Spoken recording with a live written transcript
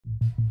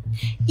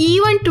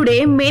Even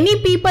today,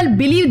 many people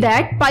believe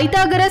that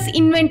Pythagoras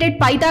invented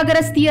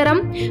Pythagoras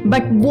theorem.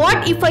 But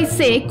what if I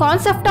say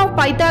concept of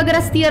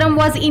Pythagoras theorem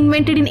was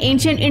invented in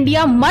ancient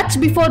India much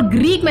before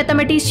Greek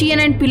mathematician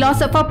and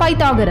philosopher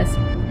Pythagoras?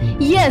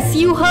 Yes,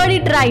 you heard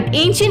it right.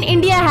 Ancient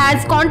India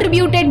has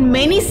contributed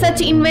many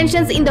such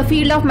inventions in the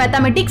field of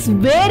mathematics,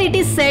 where it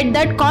is said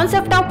that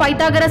concept of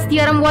Pythagoras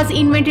theorem was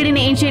invented in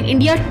ancient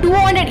India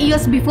 200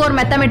 years before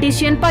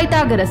mathematician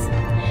Pythagoras.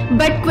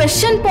 But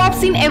question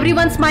pops in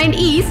everyone's mind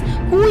is,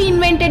 who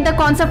invented the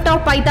concept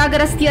of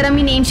Pythagoras theorem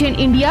in ancient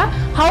India?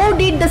 How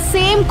did the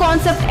same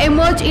concept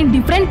emerge in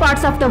different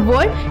parts of the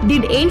world?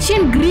 Did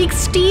ancient Greeks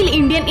steal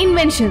Indian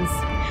inventions?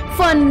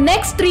 For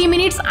next 3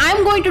 minutes, I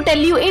am going to tell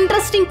you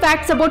interesting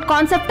facts about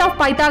concept of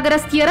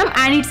Pythagoras theorem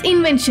and its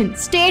invention.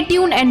 Stay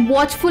tuned and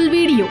watch full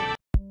video.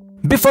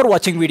 Before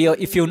watching video,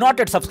 if you not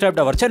yet subscribed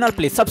our channel,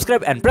 please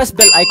subscribe and press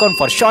bell icon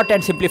for short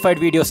and simplified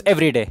videos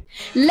every day.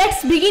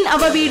 Let's begin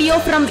our video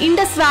from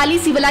Indus Valley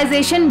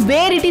civilization,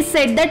 where it is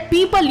said that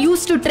people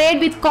used to trade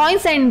with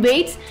coins and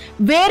weights,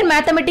 where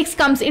mathematics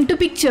comes into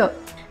picture.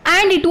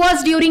 And it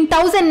was during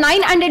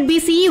 1900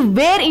 BCE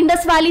where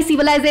Indus Valley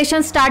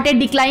civilization started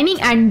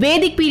declining and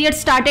Vedic period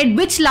started,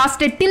 which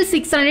lasted till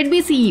 600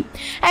 BCE.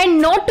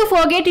 And not to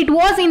forget, it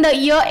was in the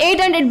year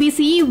 800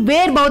 BCE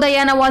where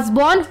Baudhayana was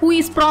born, who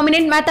is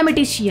prominent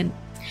mathematician.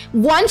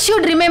 One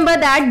should remember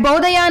that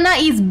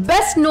Baudhayana is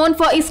best known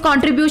for his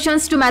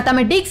contributions to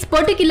mathematics,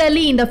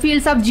 particularly in the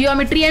fields of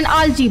geometry and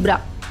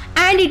algebra.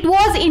 And it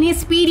was in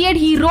his period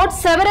he wrote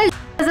several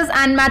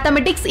and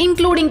mathematics,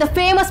 including the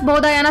famous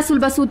Baudhayana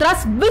Sulba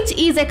Sutras, which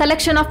is a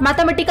collection of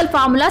mathematical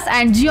formulas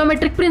and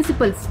geometric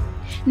principles.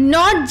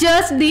 Not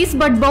just this,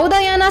 but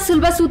Baudhayana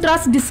Sulba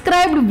Sutras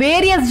described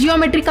various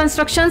geometric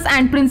constructions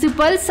and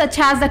principles, such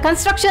as the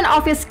construction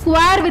of a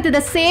square with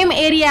the same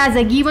area as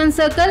a given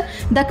circle,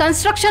 the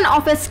construction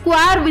of a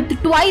square with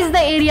twice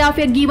the area of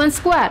a given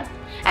square.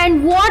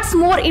 And what's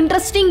more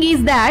interesting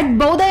is that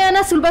Baudhayana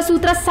Sulba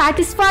Sutras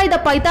satisfy the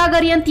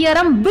Pythagorean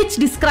theorem, which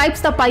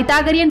describes the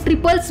Pythagorean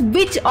triples,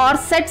 which are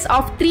sets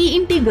of 3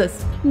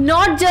 integers.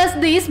 Not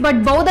just this, but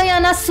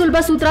Baudhayana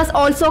Sulba Sutras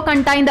also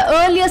contain the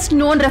earliest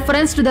known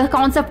reference to the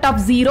concept of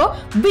zero,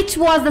 which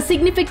was the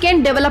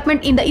significant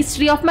development in the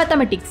history of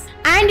mathematics.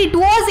 And it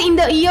was in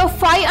the year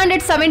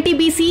 570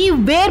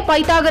 BCE where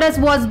Pythagoras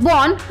was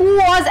born, who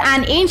was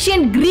an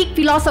ancient Greek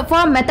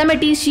philosopher,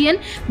 mathematician,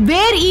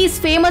 where he is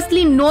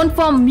famously known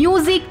for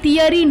music,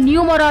 theory,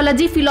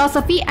 numerology,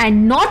 philosophy,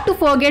 and not to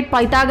forget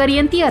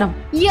Pythagorean theorem.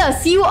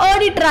 Yes, you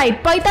heard it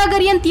right.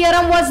 Pythagorean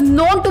theorem was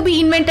known to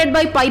be invented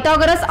by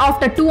Pythagoras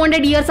after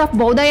 200 years of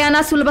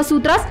Baudhayana Sulba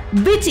Sutras,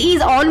 which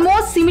is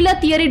almost similar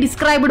theory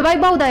described by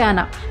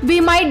Baudhayana.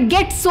 We might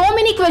get so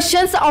many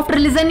questions after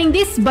listening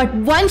this, but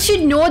one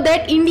should know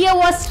that India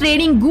was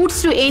trading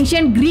goods to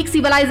ancient Greek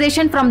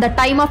civilization from the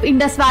time of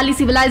Indus Valley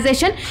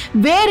civilization,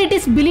 where it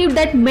is believed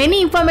that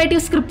many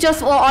informative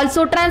scriptures were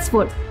also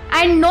transferred.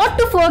 And not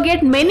to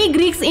forget many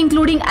Greeks,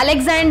 including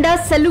Alexander,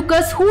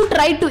 Seleucus, who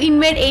tried to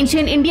invade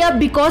ancient India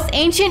because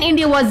ancient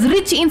India was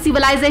rich in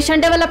civilization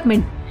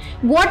development.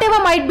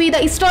 Whatever might be the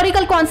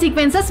historical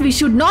consequences, we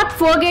should not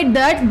forget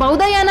that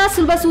Baudhayana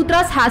Sulba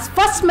Sutras has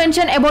first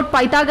mentioned about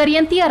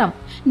Pythagorean theorem.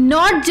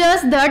 Not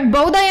just that,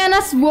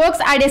 Baudhayana's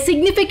works had a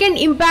significant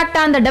impact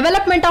on the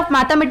development of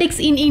mathematics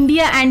in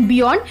India and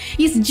beyond.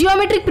 His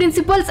geometric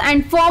principles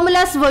and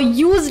formulas were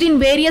used in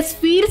various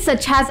fields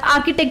such as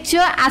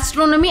architecture,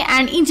 astronomy,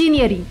 and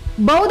engineering.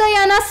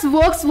 Baudhayana's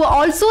works were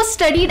also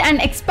studied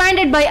and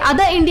expanded by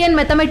other Indian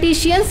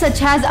mathematicians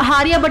such as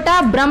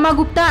Aryabhatta,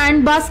 Brahmagupta,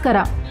 and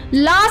Bhaskara.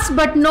 Last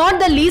but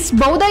not the least,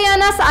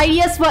 Baudhayana's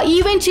ideas were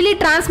eventually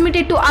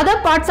transmitted to other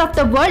parts of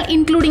the world,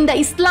 including the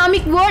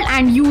Islamic world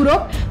and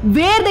Europe,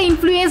 where they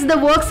influenced the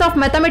works of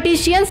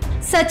mathematicians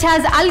such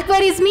as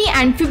Al-Khwarizmi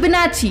and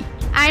Fibonacci.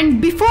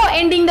 And before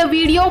ending the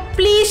video,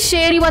 please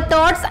share your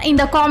thoughts in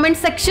the comment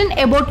section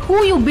about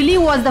who you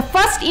believe was the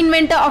first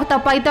inventor of the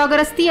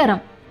Pythagoras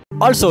theorem.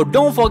 Also,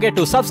 don't forget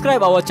to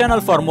subscribe our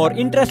channel for more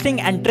interesting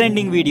and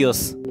trending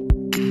videos.